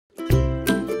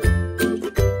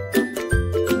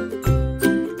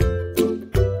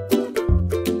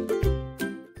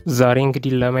ዛሬ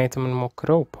እንግዲህ ለማየት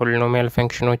የምንሞክረው ፖሊኖሚያል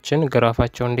ፈንክሽኖችን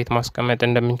ግራፋቸው እንዴት ማስቀመጥ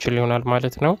እንደምንችል ይሆናል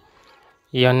ማለት ነው።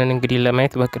 ያንን እንግዲህ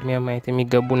ለማየት በቅድሚያ ማየት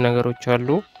የሚገቡ ነገሮች አሉ።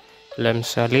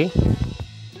 ለምሳሌ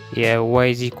y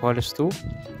 =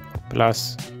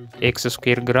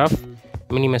 x² ግራፍ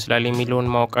ምን ይመስላል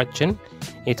የሚለውን ማወቃችን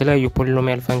የተለያዩ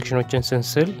ፖሊኖሚያል ፈንክሽኖችን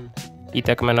ስንስል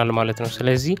ይጠቅመናል ማለት ነው።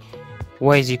 ስለዚህ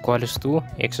y =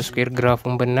 x²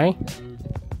 ግራፉን ብናይ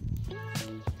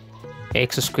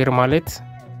x² ማለት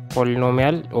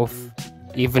polynomial of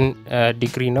even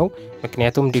degree ነው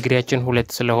ምክንያቱም ዲግሪያችን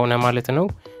 2 ስለሆነ ማለት ነው።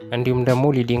 እንዲሁም ደግሞ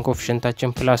ሊዲንግ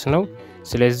ኮኤፊሺየንታችን ፕላስ ነው።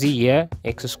 ስለዚህ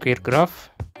የx² ግራፍ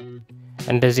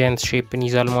እንደዚህ አይነት ሼፕን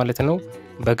ይዛል ማለት ነው።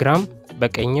 በግራም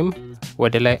በቀኝም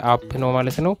ወደ ላይ አፕ ነው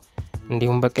ማለት ነው።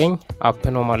 እንዲሁም በቀኝ አፕ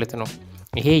ነው ማለት ነው።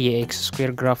 ይሄ የx²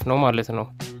 ግራፍ ነው ማለት ነው።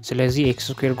 ስለዚህ x²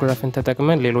 ግራፍን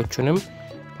ተጠቅመን ሌሎቹንም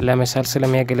ለመሳል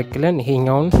ስለሚያገለግለን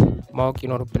ይሄኛውን ማወቅ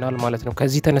ይኖርብናል ማለት ነው።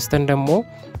 ከዚህ ተነስተን ደግሞ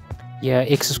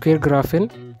የx² ግራፍን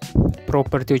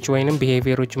ፕሮፐርቲዎች ወይንም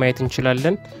ቢሄቪየሮች ማየት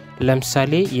እንችላለን።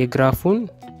 ለምሳሌ የግራፉን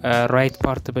ራይት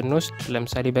ፓርት ብንወስድ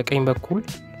ለምሳሌ በቀኝ በኩል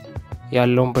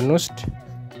ያለውን ብንወስድ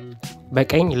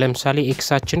በቀኝ ለምሳሌ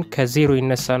xአችን ከ0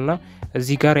 ይነሳና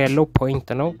እዚህ ጋር ያለው ፖይንት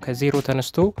ነው። ከ0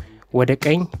 ተነስቶ ወደ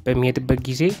ቀኝ በሚሄድበት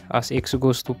ጊዜ as x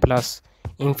goes to plus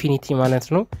infinity ማለት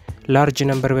ነው ላርጅ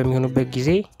ነምበር በሚሆንበት ጊዜ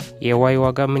የy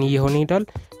ዋጋ ምን እየሆነ ይሄዳል?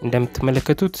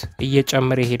 እንደምትመለከቱት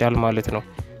እየጨመረ ይሄዳል ማለት ነው።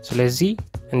 ስለዚህ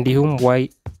እንዲሁም y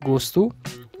goes to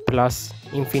plus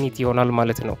infinity ይሆናል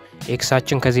ማለት ነው።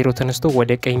 xአችን ከ0 ተነስቶ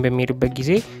ወደ ቀኝ በሚሄድበት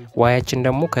ጊዜ yአችን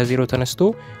ደግሞ ከ0 ተነስቶ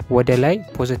ወደ ላይ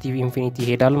ፖዚቲቭ ኢንፊኒቲ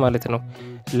ይሄዳል ማለት ነው።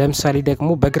 ለምሳሌ ደግሞ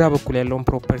በግራ በኩል ያለውን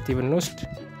ፕሮፐርቲ ብንወስድ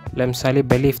ለምሳሌ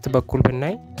በሌፍት በኩል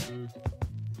ብናይ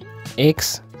x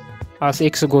as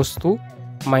x goes to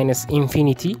minus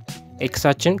infinity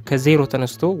xአችን ከ0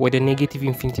 ተነስቶ ወደ ኔጌቲቭ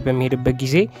ኢንፊኒቲ በሚሄድበት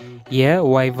ጊዜ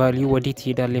የy ቫልዩ ወዴት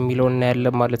ይሄዳል የሚለውን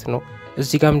እናያለን ማለት ነው።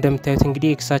 እዚህ ጋር እንደምታዩት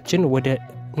እንግዲህ xአችን ወደ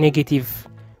ኔጌቲቭ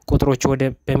ቁጥሮች ወደ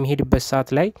በሚሄድበት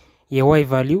ሰዓት ላይ የy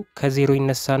ቫልዩ ከ0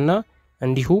 ይነሳና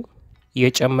እንዲሁ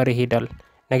እየጨመረ ይሄዳል።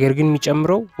 ነገር ግን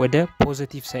የሚጨምረው ወደ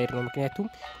ፖዚቲቭ ሳይድ ነው ምክንያቱም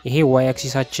ይሄ y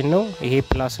አክሲሳችን ነው፣ ይሄ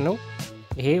ፕላስ ነው፣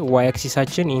 ይሄ y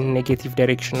አክሲሳችን ኢን ኔጌቲቭ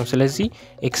ዳይሬክሽን ነው። ስለዚህ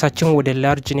xአችን ወደ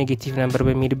ላርጅ ኔጌቲቭ ነምበር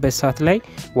በሚሄድበት ሰዓት ላይ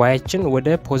yአችን ወደ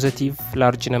ፖዚቲቭ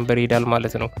ላርጅ ነምበር ይሄዳል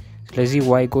ማለት ነው። ስለዚህ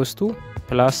y goes to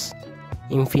plus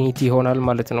infinity ይሆናል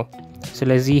ማለት ነው።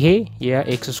 ስለዚህ ይሄ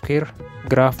የx²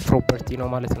 ግራፍ ፕሮፐርቲ ነው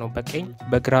ማለት ነው። በቀኝ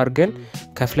በግራ አድርገን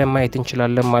ከፍለን ማየት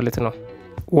እንችላለን ማለት ነው።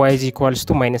 y =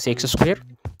 -x²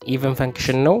 ኢቨን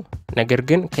ፈንክሽን ነው ነገር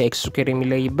ግን ከx²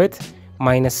 የሚለይበት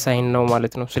ማይነስ ሳይን ነው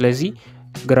ማለት ነው። ስለዚህ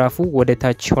ግራፉ ወደ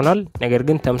ታች ይሆናል ነገር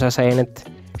ግን ተመሳሳይ አይነት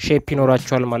ሼፕ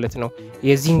ይኖራቸዋል ማለት ነው።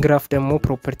 የዚህን ግራፍ ደግሞ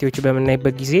ፕሮፐርቲዎች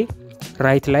በመናይበት ጊዜ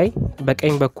ራይት ላይ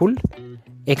በቀኝ በኩል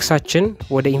xአችን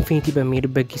ወደ ኢንፊኒቲ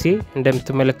በሚሄድበት ጊዜ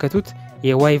እንደምትመለከቱት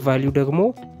የy ቫልዩ ደግሞ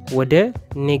ወደ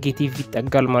ኔጌቲቭ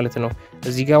ይጠጋል ማለት ነው።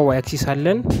 እዚህ ጋር y አክሲስ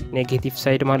አለን ኔጌቲቭ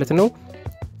ሳይድ ማለት ነው።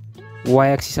 y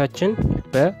አክሲሳችን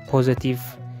በፖዚቲቭ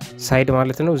ሳይድ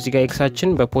ማለት ነው። እዚህ ጋር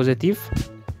xአችን በፖዚቲቭ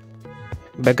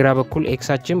በግራ በኩል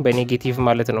xአችን በኔጌቲቭ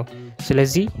ማለት ነው።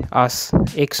 ስለዚህ as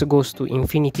x goes to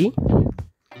infinity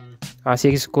as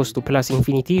x goes to plus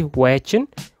infinity yአችን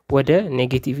ወደ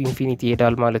ኔጌቲቭ ኢንፊኒቲ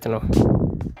ይሄዳል ማለት ነው።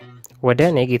 ወደ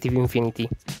ኔጌቲቭ ኢንፊኒቲ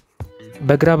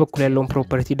በግራ በኩል ያለውን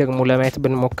ፕሮፐርቲ ደግሞ ለማየት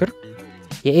ብንሞክር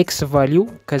የx ቫልዩ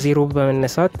ከ0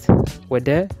 በመነሳት ወደ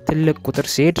ትልቅ ቁጥር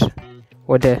ሲሄድ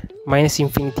ወደ ማይነስ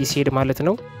ኢንፊኒቲ ሲሄድ ማለት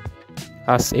ነው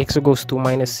as x goes to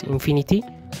minus infinity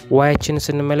yአችን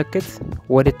ስንመለከት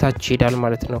ወደ ታች ይሄዳል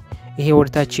ማለት ነው። ይሄ ወደ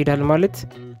ታች ይሄዳል ማለት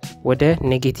ወደ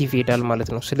ኔጌቲቭ ይሄዳል ማለት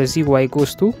ነው። ስለዚህ y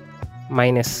goes to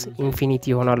minus infinity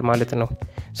ይሆናል ማለት ነው።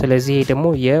 ስለዚህ ይሄ ደግሞ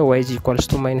y =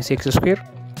 -x²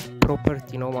 ፕሮፐርቲ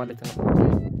ነው ማለት ነው።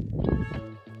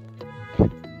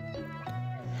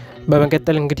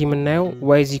 በመቀጠል እንግዲህ የምናየው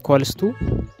y =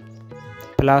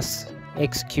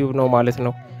 +x³ ነው ማለት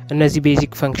ነው። እነዚህ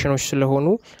ቤዚክ ፈንክሽኖች ስለሆኑ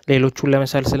ሌሎቹን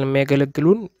ለመሳል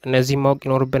ስለሚያገለግሉን እነዚህ ማወቅ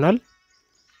ይኖርብናል።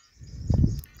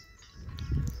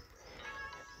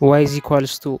 y =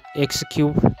 x³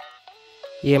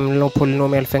 የምንለው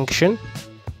ፖሊኖሚያል ፈንክሽን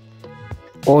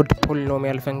ኦድ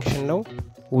ፖሊኖሚያል ፈንክሽን ነው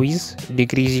with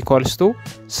degree =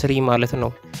 3 ማለት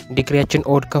ነው። ዲግሪያችን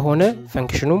ኦድ ከሆነ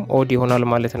ፈንክሽኑም ኦድ ይሆናል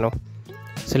ማለት ነው።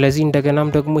 ስለዚህ እንደገናም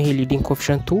ደግሞ ይሄ ሊዲንግ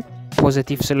ኮኤፊሺየንቱ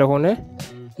ፖዚቲቭ ስለሆነ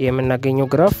የምናገኘው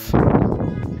ግራፍ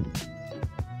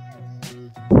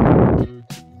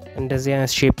እንደዚህ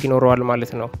አይነት ሼፕ ይኖረዋል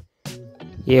ማለት ነው።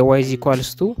 የy =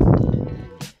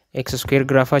 x²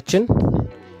 ግራፋችን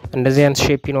እንደዚህ አይነት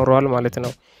ሼፕ ይኖረዋል ማለት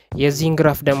ነው። የዚህን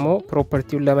ግራፍ ደግሞ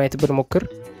ፕሮፐርቲውን ለማየት ብንሞክር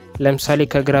ለምሳሌ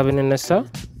ከግራ ብንነሳ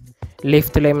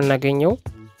ሌፍት ላይ የምናገኘው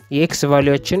የx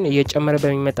ቫልዩአችን እየጨመረ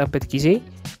በሚመጣበት ጊዜ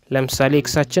ለምሳሌ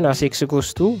ኤክሳችን as x goes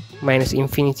to minus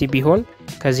infinity ቢሆን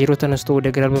ከ0 ተነስቶ ወደ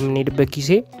ግራ በምንሄድበት ጊዜ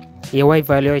የy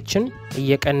ቫልዩአችን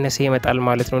እየቀነሰ ይመጣል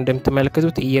ማለት ነው።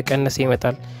 እንደምትመለከቱት እየቀነሰ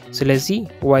ይመጣል። ስለዚህ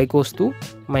y goes to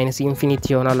minus infinity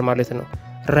ይሆናል ማለት ነው።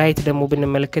 ራይት ደግሞ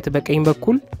ብንመለከት በቀኝ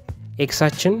በኩል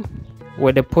ኤክሳችን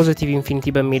ወደ ፖዚቲቭ ኢንፊኒቲ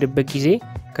በሚሄድበት ጊዜ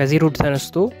ከ0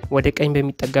 ተነስቶ ወደ ቀኝ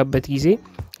በሚጠጋበት ጊዜ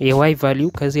የy ቫልዩ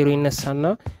ከ0 ይነሳና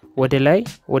ወደ ላይ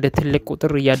ወደ ትልቅ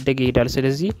ቁጥር እያደገ ይሄዳል።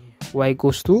 ስለዚህ y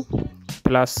goes to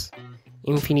plus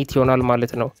infinity ይሆናል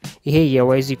ማለት ነው። ይሄ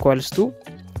y equals to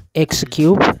x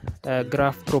cube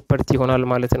ግራፍ ፕሮፐርቲ ይሆናል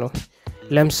ማለት ነው።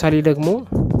 ለምሳሌ ደግሞ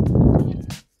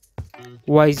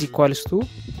y equals to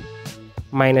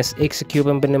minus x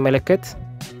cube ብንመለከት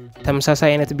ተመሳሳይ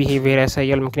አይነት ቢሄቪየር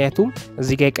ያሳያል። ምክንያቱም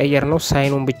እዚህ ጋር የቀየርነው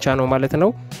ሳይኑን ብቻ ነው ማለት ነው።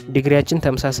 ዲግሪያችን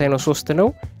ተመሳሳይ ነው 3 ነው።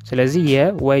 ስለዚህ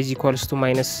y equals to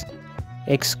minus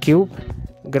x cube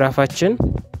ግራፋችን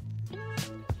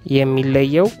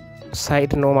የሚለየው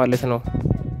ሳይድ ነው ማለት ነው።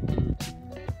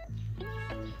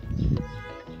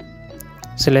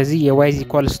 ስለዚህ y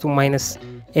equals to minus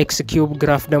x cube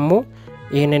ግራፍ ደግሞ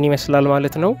ይሄንን ይመስላል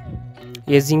ማለት ነው።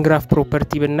 የዚህን ግራፍ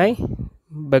ፕሮፐርቲ ብናይ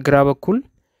በግራ በኩል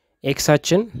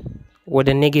ኤክሳችን ወደ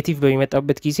ኔጌቲቭ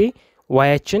በሚመጣበት ጊዜ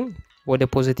ዋያችን ወደ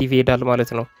ፖዚቲቭ ይሄዳል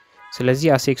ማለት ነው። ስለዚህ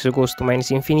as x goes to minus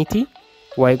infinity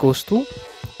y goes to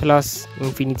plus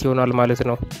infinity ይሆናል ማለት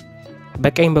ነው።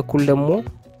 በቀኝ በኩል ደግሞ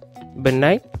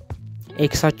ብናይ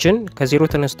ኤክሳችን ከ0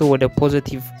 ተነስቶ ወደ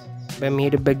ፖዚቲቭ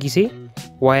በሚሄድበት ጊዜ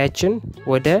ዋያችን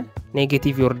ወደ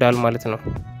ኔጌቲቭ ይወርዳል ማለት ነው።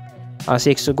 as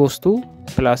x goes to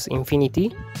plus infinity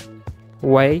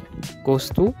y goes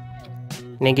to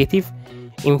negative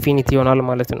infinity ይሆናል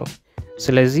ማለት ነው።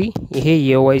 ስለዚህ ይሄ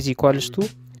y equals to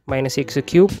minus x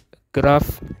cube ግራፍ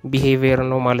ቢሄቪየር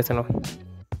ነው ማለት ነው።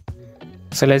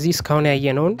 ስለዚህ እስካሁን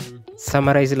ያየነውን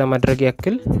ሰመራይዝ ለማድረግ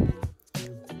ያክል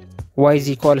y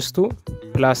equals to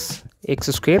plus x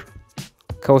square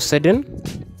ከወሰድን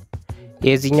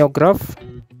የዚህኛው ግራፍ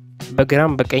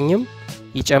በግራም በቀኝም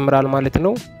ይጨምራል ማለት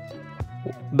ነው።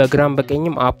 በግራም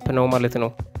በቀኝም አፕ ነው ማለት ነው።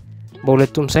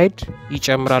 በሁለቱም ሳይድ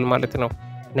ይጨምራል ማለት ነው።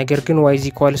 ነገር ግን y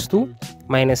equals to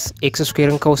minus x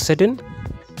square ከወሰድን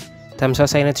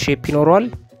ተመሳሳይ አይነት ሼፕ ይኖረዋል።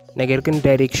 ነገር ግን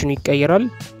ዳይሬክሽኑ ይቀየራል።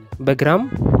 በግራም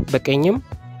በቀኝም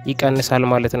ይቀንሳል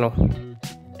ማለት ነው።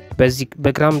 በዚህ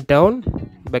በግራም ዳውን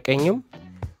በቀኝም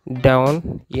ዳውን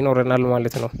ይኖረናል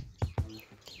ማለት ነው።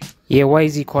 y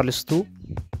equals to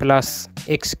plus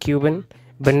x cube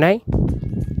ብናይ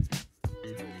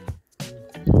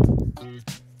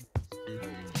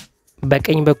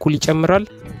በቀኝ በኩል ይጨምራል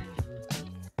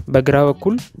በግራ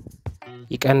በኩል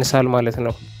ይቀንሳል ማለት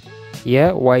ነው።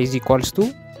 y equals to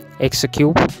x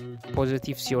cube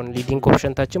ፖዚቲቭ ሲሆን ሊዲንግ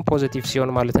ኮኤፊሺየንታችን ፖዚቲቭ ሲሆን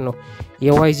ማለት ነው።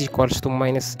 y equals to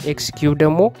minus x cube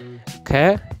ደግሞ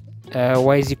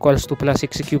y equals to plus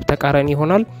x cube ተቃራኒ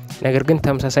ይሆናል። ነገር ግን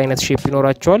ተመሳሳይ አይነት ሼፕ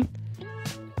ይኖራቸዋል።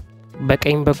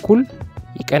 በቀኝ በኩል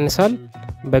ይቀንሳል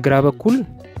በግራ በኩል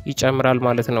ይጨምራል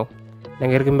ማለት ነው።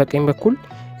 ነገር ግን በቀኝ በኩል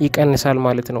ይቀንሳል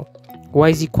ማለት ነው።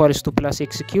 y equals to plus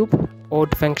x cube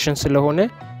odd function ስለሆነ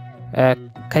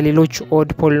ከሌሎች odd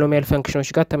polynomial functions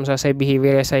ጋር ተመሳሳይ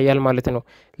behavior ያሳያል ማለት ነው።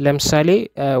 ለምሳሌ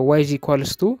y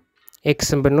equals to x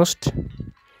ብንወስድ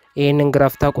ይሄንን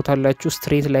ግራፍ ታውቁታላችሁ።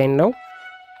 ስትሬት ላይን ነው።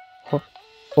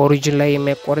 ኦሪጂን ላይ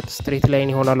የሚያቋርጥ ስትሬት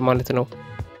ላይን ይሆናል ማለት ነው።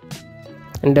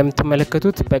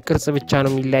 እንደምትመለከቱት በቅርጽ ብቻ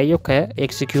ነው የሚለያየው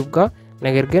ከx cube ጋር።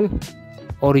 ነገር ግን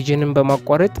ኦሪጂንን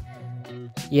በማቋረጥ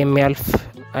የሚያልፍ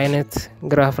አይነት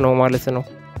ግራፍ ነው ማለት ነው።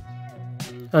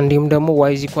 እንዲሁም ደግሞ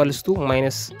y equals to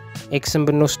minus x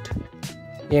ብንወስድ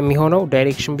የሚሆነው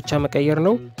ዳይሬክሽን ብቻ መቀየር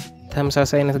ነው።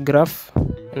 ተመሳሳይ አይነት ግራፍ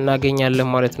እናገኛለን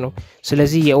ማለት ነው።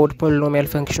 ስለዚህ የኦድ ፖሊኖሚያል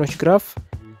ፈንክሽኖች ግራፍ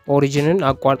ኦሪጂንን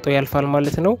አቋርጦ ያልፋል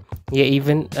ማለት ነው።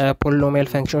 የኢቭን ፖሊኖሚያል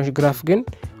ፈንክሽኖች ግራፍ ግን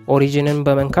ኦሪጂንን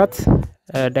በመንካት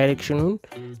ዳይሬክሽኑን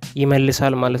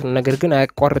ይመልሳል ማለት ነው። ነገር ግን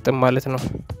አያቋርጥም ማለት ነው።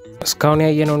 እስካሁን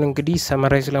ያየነውን እንግዲህ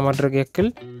ሰመራይዝ ለማድረግ ያክል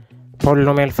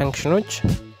ፖሊኖሚያል ፈንክሽኖች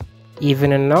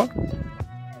ኢቭን እና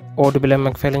ኦድ ብለን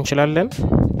መክፈል እንችላለን።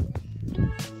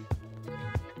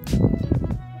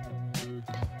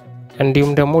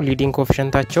 እንዲሁም ደግሞ ሊዲንግ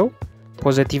ኮኤፊሺየንታቸው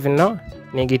ፖዚቲቭ እና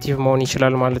ኔጌቲቭ መሆን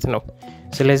ይችላል ማለት ነው።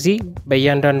 ስለዚህ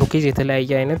በእያንዳንዱ ኬዝ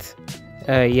የተለያየ አይነት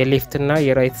የሌፍት እና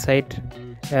የራይት ሳይድ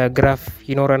ግራፍ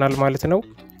ይኖረናል ማለት ነው።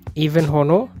 ኢቭን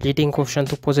ሆኖ ሊዲንግ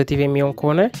ኮኤፊሺየንቱ ፖዚቲቭ የሚሆን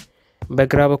ከሆነ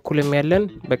በግራ በኩልም ያለን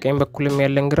በቀኝ በኩልም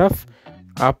ያለን ግራፍ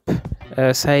አፕ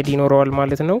ሳይድ ይኖረዋል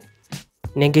ማለት ነው።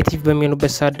 ኔጌቲቭ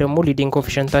በሚሆንበት ሰዓት ደግሞ ሊዲንግ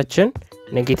ኮኤፊሺየንታችን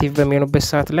ኔጌቲቭ በሚሆንበት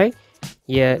ሰዓት ላይ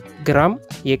የግራም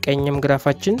የቀኝም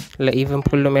ግራፋችን ለኢቭን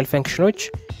ፖሊኖሚያል ፈንክሽኖች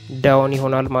ዳውን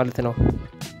ይሆናል ማለት ነው።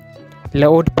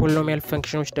 ለኦድ ፖሊኖሚያል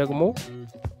ፈንክሽኖች ደግሞ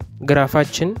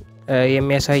ግራፋችን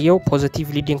የሚያሳየው ፖዚቲቭ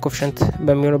ሊዲንግ ኮኤፊሽንት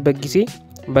በሚሆንበት ጊዜ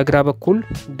በግራ በኩል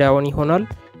ዳውን ይሆናል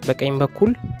በቀኝ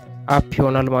በኩል አፕ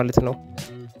ይሆናል ማለት ነው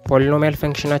ፖሊኖሚያል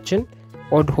ፈንክሽናችን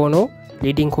ኦድ ሆኖ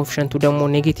ሊዲንግ ኮኤፊሽንቱ ደግሞ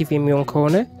ኔጌቲቭ የሚሆን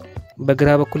ከሆነ በግራ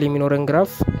በኩል የሚኖረን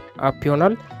ግራፍ አፕ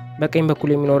ይሆናል በቀኝ በኩል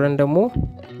የሚኖረን ደግሞ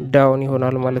ዳውን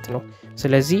ይሆናል ማለት ነው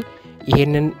ስለዚህ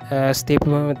ይሄንን ስቴፕ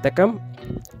በመጠቀም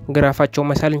ግራፋቸው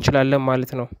መሳል እንችላለን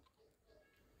ማለት ነው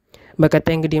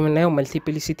በቀጣይ እንግዲህ የምናየው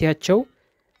መልቲፕሊሲቲያቸው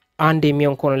አንድ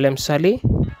የሚሆን ከሆነ ለምሳሌ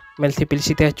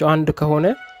መልቲፕሊሲቲያቸው አንድ ከሆነ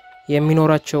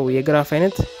የሚኖራቸው የግራፍ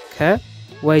አይነት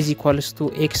ከy =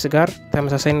 x ጋር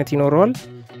ተመሳሳይነት ይኖረዋል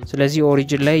ስለዚህ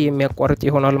ኦሪጅን ላይ የሚያቋርጥ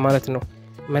ይሆናል ማለት ነው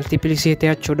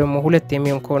መልቲፕሊሲቲያቸው ደግሞ ሁለት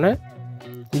የሚሆን ከሆነ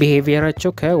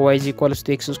ቢሄቪየራቸው ከy =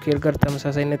 x² ጋር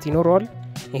ተመሳሳይነት ይኖረዋል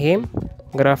ይሄም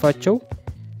ግራፋቸው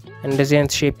እንደዚህ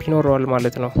አይነት ሼፕ ይኖረዋል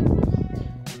ማለት ነው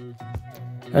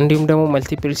እንዲሁም ደግሞ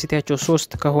መልቲፕሊሲቲያቸው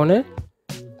 3 ከሆነ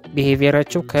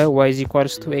ቢሄቪየራቸው ከy =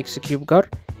 x³ ጋር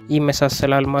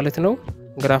ይመሳሰላል ማለት ነው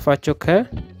ግራፋቸው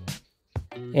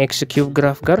ከx³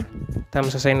 ግራፍ ጋር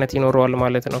ተመሳሳይነት ይኖረዋል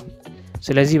ማለት ነው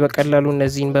ስለዚህ በቀላሉ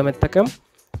እነዚህን በመጠቀም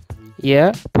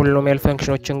የፖሊኖሚያል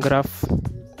ፈንክሽኖችን ግራፍ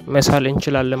መሳል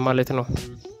እንችላለን ማለት ነው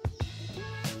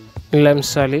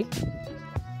ለምሳሌ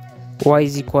y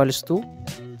 =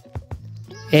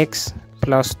 x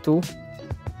 + 2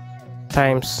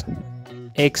 times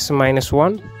x -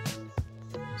 1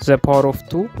 the power of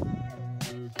 2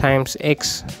 times x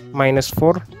 -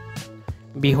 4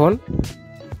 ቢሆን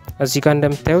እዚህ ጋር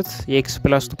እንደምታዩት የx +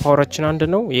 2 ፓወራችን አንድ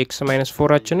ነው የx -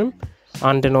 4 አችንም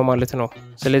አንድ ነው ማለት ነው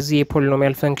ስለዚህ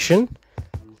የፖሊኖሚያል ፈንክሽን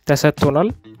ተሰጥቶናል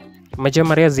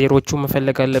መጀመሪያ ዜሮቹ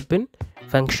መፈለግ አለብን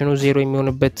ፈንክሽኑ ዜሮ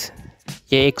የሚሆንበት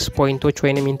የx ፖይንቶች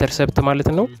ወይንም ኢንተርሰፕት ማለት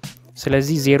ነው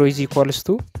ስለዚህ 0 =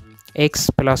 x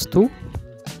 + 2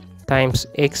 times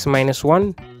x - 1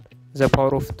 the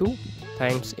power of 2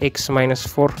 times x -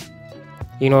 4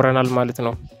 ይኖረናል ማለት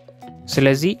ነው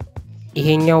ስለዚህ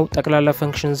ይሄኛው ጠቅላላ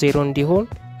ፈንክሽን 0 እንዲሆን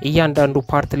እያንዳንዱ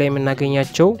ፓርት ላይ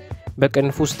የምናገኛቸው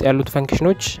በቅንፍ ውስጥ ያሉት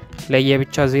ፈንክሽኖች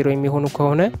ለየብቻ 0 የሚሆኑ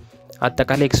ከሆነ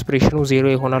አጠቃላይ ኤክስፕሬሽኑ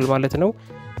 0 ይሆናል ማለት ነው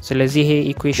ስለዚህ ይሄ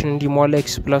ኢኩዌሽን እንዲሟላ x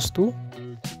 + 2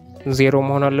 0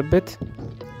 መሆን አለበት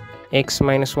x -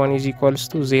 1 =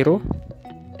 0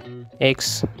 x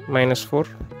 - 4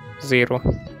 0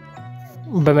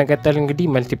 በመቀጠል እንግዲህ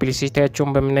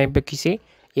መልቲፕሊሲቲያቸውን በመናይበት ጊዜ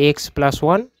የx +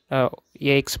 1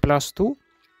 የx + 2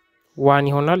 1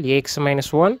 ይሆናል የx - 1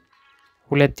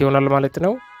 2 ይሆናል ማለት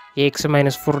ነው የx -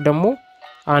 4 ደግሞ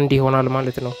 1 ይሆናል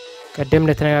ማለት ነው ቀደም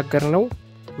እንደተነጋገርነው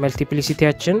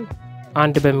መልቲፕሊሲቲያችን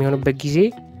አንድ በሚሆንበት ጊዜ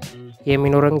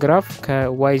የሚኖረን ግራፍ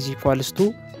ከy =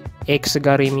 x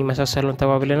ጋር የሚመሳሰለውን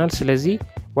ተባብለናል ስለዚህ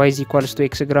y =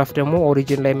 x ግራፍ ደግሞ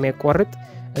ኦሪጅን ላይ የሚያቋርጥ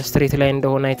ስትሬት ላይ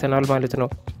እንደሆነ አይተናል ማለት ነው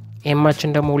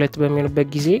ኤማችን ደግሞ ሁለት በሚሆንበት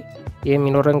ጊዜ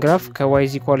የሚኖረን ግራፍ ከy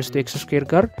 = x²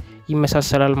 ጋር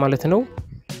ይመሳሰላል ማለት ነው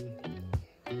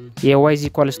የy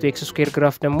 = x²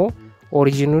 ግራፍ ደግሞ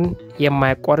ኦሪጂኑን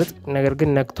የማያቋርጥ ነገር ግን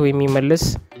ነክቶ የሚመለስ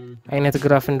አይነት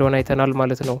ግራፍ እንደሆነ አይተናል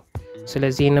ማለት ነው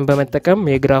ስለዚህ ይሄንን በመጠቀም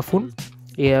የግራፉን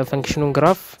የፈንክሽኑን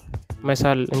ግራፍ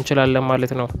መሳል እንችላለን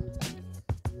ማለት ነው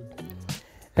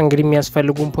እንግዲህ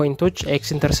የሚያስፈልጉን ፖይንቶች x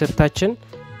ኢንተርሰፕታችን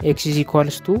x =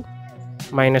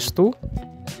 -2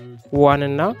 1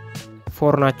 እና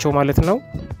 4 ናቸው ማለት ነው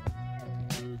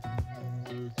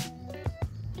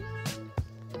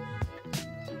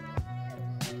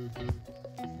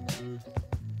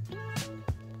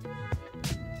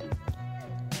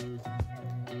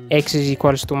x =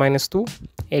 -2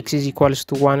 x =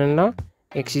 1 እና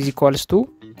x =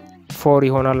 4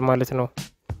 ይሆናል ማለት ነው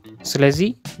ስለዚህ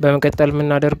በመቀጠል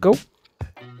የምናደርገው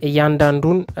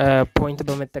እያንዳንዱን ፖይንት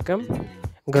በመጠቀም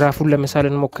ግራፉን ለመሳል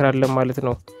እንሞክራለን ማለት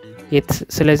ነው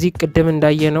ስለዚህ ቅድም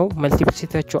እንዳየነው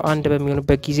መልቲፕሊሲቲያቸው አንድ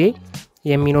በሚሆንበት ጊዜ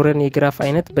የሚኖረን የግራፍ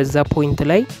አይነት በዛ ፖይንት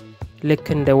ላይ ልክ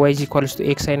እንደ y =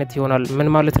 x አይነት ይሆናል ምን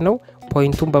ማለት ነው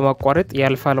ፖይንቱን በማቋረጥ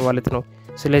ያልፋል ማለት ነው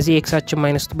ስለዚህ x አችን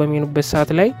 -2 በሚሆንበት ሰዓት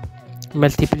ላይ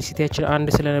መልቲፕሊሲቲያችን አንድ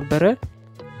ስለነበረ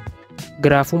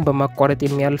ግራፉን በማቋረጥ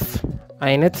የሚያልፍ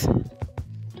አይነት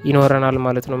ይኖረናል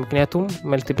ማለት ነው ምክንያቱም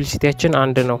መልቲፕሊሲቲያችን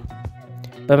አንድ ነው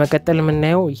በመቀጠል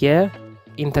የምናየው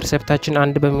የኢንተርሰፕታችን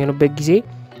አንድ በሚሆንበት ጊዜ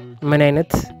ምን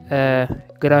አይነት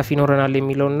ግራፍ ይኖረናል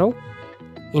የሚለው ነው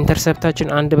ኢንተርሰፕታችን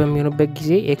አንድ በሚሆንበት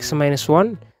ጊዜ x -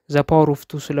 1 the power of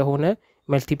 2 ስለሆነ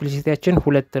መልቲፕሊሲቲያችን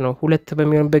 2 ነው 2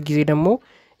 በሚሆንበት ጊዜ ደግሞ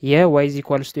የy =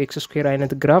 x²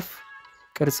 አይነት ግራፍ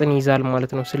ቅርጽን ይዛል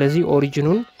ማለት ነው ስለዚህ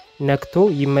ኦሪጂኑን ነክቶ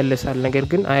ይመለሳል ነገር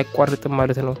ግን አያቋርጥም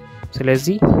ማለት ነው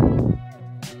ስለዚህ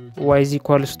y =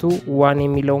 1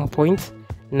 የሚለውን ፖይንት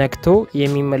ነክቶ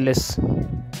የሚመለስ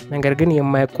ነገር ግን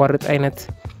የማያቋርጥ አይነት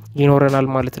ይኖረናል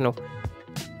ማለት ነው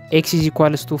x =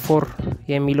 4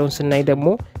 የሚለውን ስናይ ደግሞ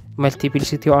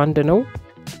መልቲፕሊሲቲው 1 ነው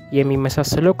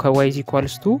የሚመሳሰለው ከy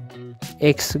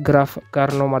x ግራፍ ጋር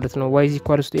ነው ማለት ነው y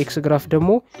x ግራፍ ደግሞ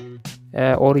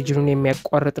ኦሪጂኑን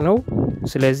የሚያቋርጥ ነው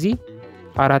ስለዚህ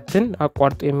 4ን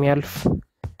አቋርጦ የሚያልፍ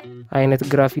አይነት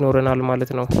ግራፍ ይኖረናል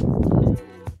ማለት ነው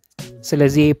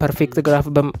ስለዚህ ፐርፌክት ግራፍ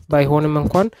ባይሆንም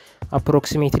እንኳን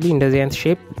አፕሮክሲሜትሊ እንደዚህ አይነት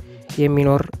ሼፕ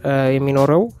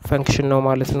የሚኖረው ፈንክሽን ነው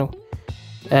ማለት ነው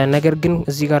ነገር ግን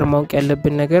እዚህ ጋር ማወቅ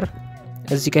ያለብን ነገር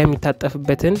እዚህ ጋር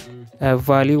የሚታጠፍበትን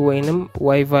ቫልዩ ወይንም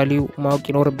y ቫልዩ ማወቅ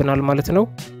ይኖርብናል ማለት ነው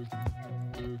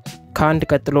ከአንድ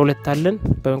ቀጥሎ 2 አለን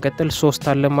በመቀጠል 3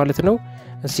 አለን ማለት ነው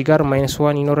እዚህ ጋር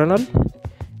 -1 ይኖረናል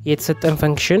የተሰጠን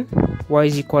ፈንክሽን y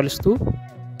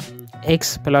x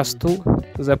plus 2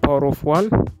 the power of 1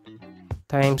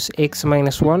 times x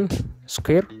minus 1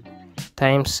 square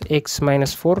times x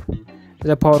minus 4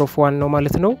 the power of 1 ነው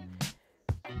ማለት ነው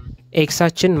x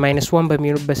አችን -1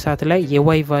 በሚሆንበት ሰዓት ላይ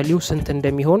የy ቫልዩ ስንት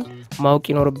እንደሚሆን ማወቅ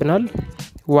ይኖርብናል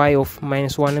y of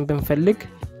 -1 ን ብንፈልግ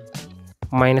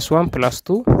 -1 plus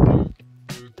 2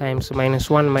 times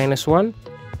 -1 minus 1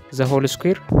 the whole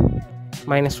square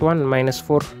 -1 minus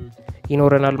 4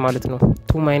 ይኖረናል ማለት ነው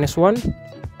 2 minus 1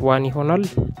 1 ይሆናል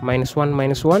 -1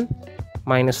 minus 1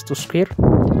 minus 2 square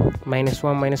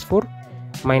 -1 minus 4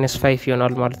 minus 5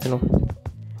 ይሆናል ማለት ነው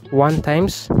 1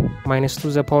 times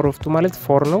 -2 the power of 2 ማለት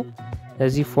 4 ነው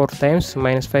ስለዚህ 4 times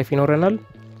 -5 ይኖረናል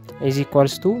is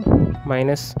equals to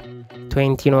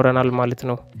 -20 ይኖረናል ማለት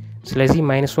ነው ስለዚህ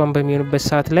 -1 በሚሆንበት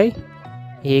ሰዓት ላይ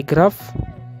ይሄ ግራፍ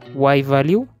y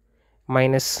ቫልዩ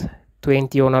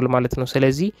 -20 ይሆናል ማለት ነው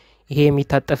ስለዚህ ይሄ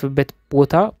የሚታጠፍበት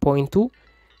ቦታ ፖይንቱ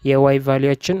የy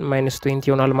ቫልዩአችን -20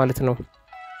 ይሆናል ማለት ነው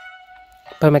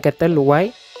በመቀጠል y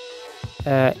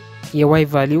የy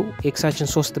ቫልዩ x አችን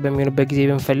 3 በሚሆንበት ጊዜ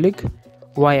ብንፈልግ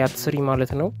y at 3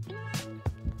 ማለት ነው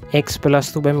x plus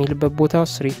 2 በሚልበት ቦታ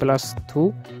 3 plus 2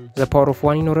 the power of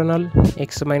 1 ይኖረናል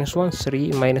x minus 1 3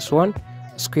 minus 1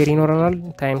 square ይኖረናል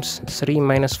times 3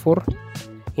 minus 4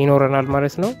 ይኖረናል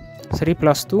ማለት ነው 3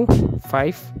 plus 2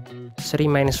 5 3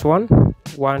 minus 1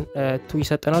 2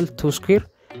 ይሰጠናል 2 square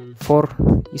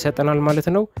 4 ይሰጠናል ማለት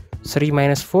ነው 3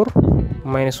 minus 4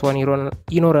 minus 1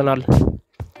 ይኖረናል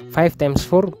 5 times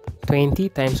 4 20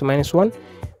 times minus 1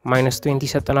 minus 20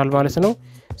 ይሰጠናል ማለት ነው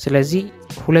ስለዚህ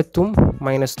ሁለቱም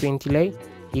 -20 ላይ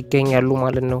ይገኛሉ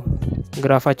ማለት ነው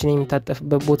ግራፋችን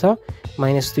የሚታጠፍበት ቦታ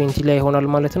 -20 ላይ ይሆናል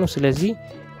ማለት ነው ስለዚህ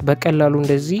በቀላሉ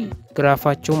እንደዚህ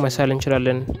ግራፋቸው መሳል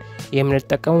እንችላለን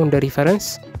የምንጠቀመው እንደ ሪፈረንስ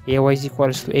y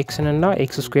x እና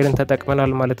x² ን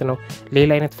ተጠቅመናል ማለት ነው ሌላ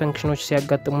አይነት ፈንክሽኖች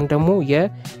ሲያጋጥሙን ደግሞ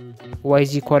y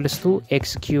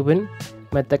x³ ን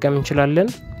መጠቀም እንችላለን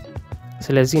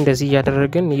ስለዚህ እንደዚህ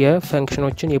ያደረግን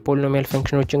የፈንክሽኖችን የፖሊኖሚያል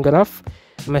ፈንክሽኖችን ግራፍ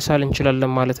መሳል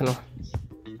እንችላለን ማለት ነው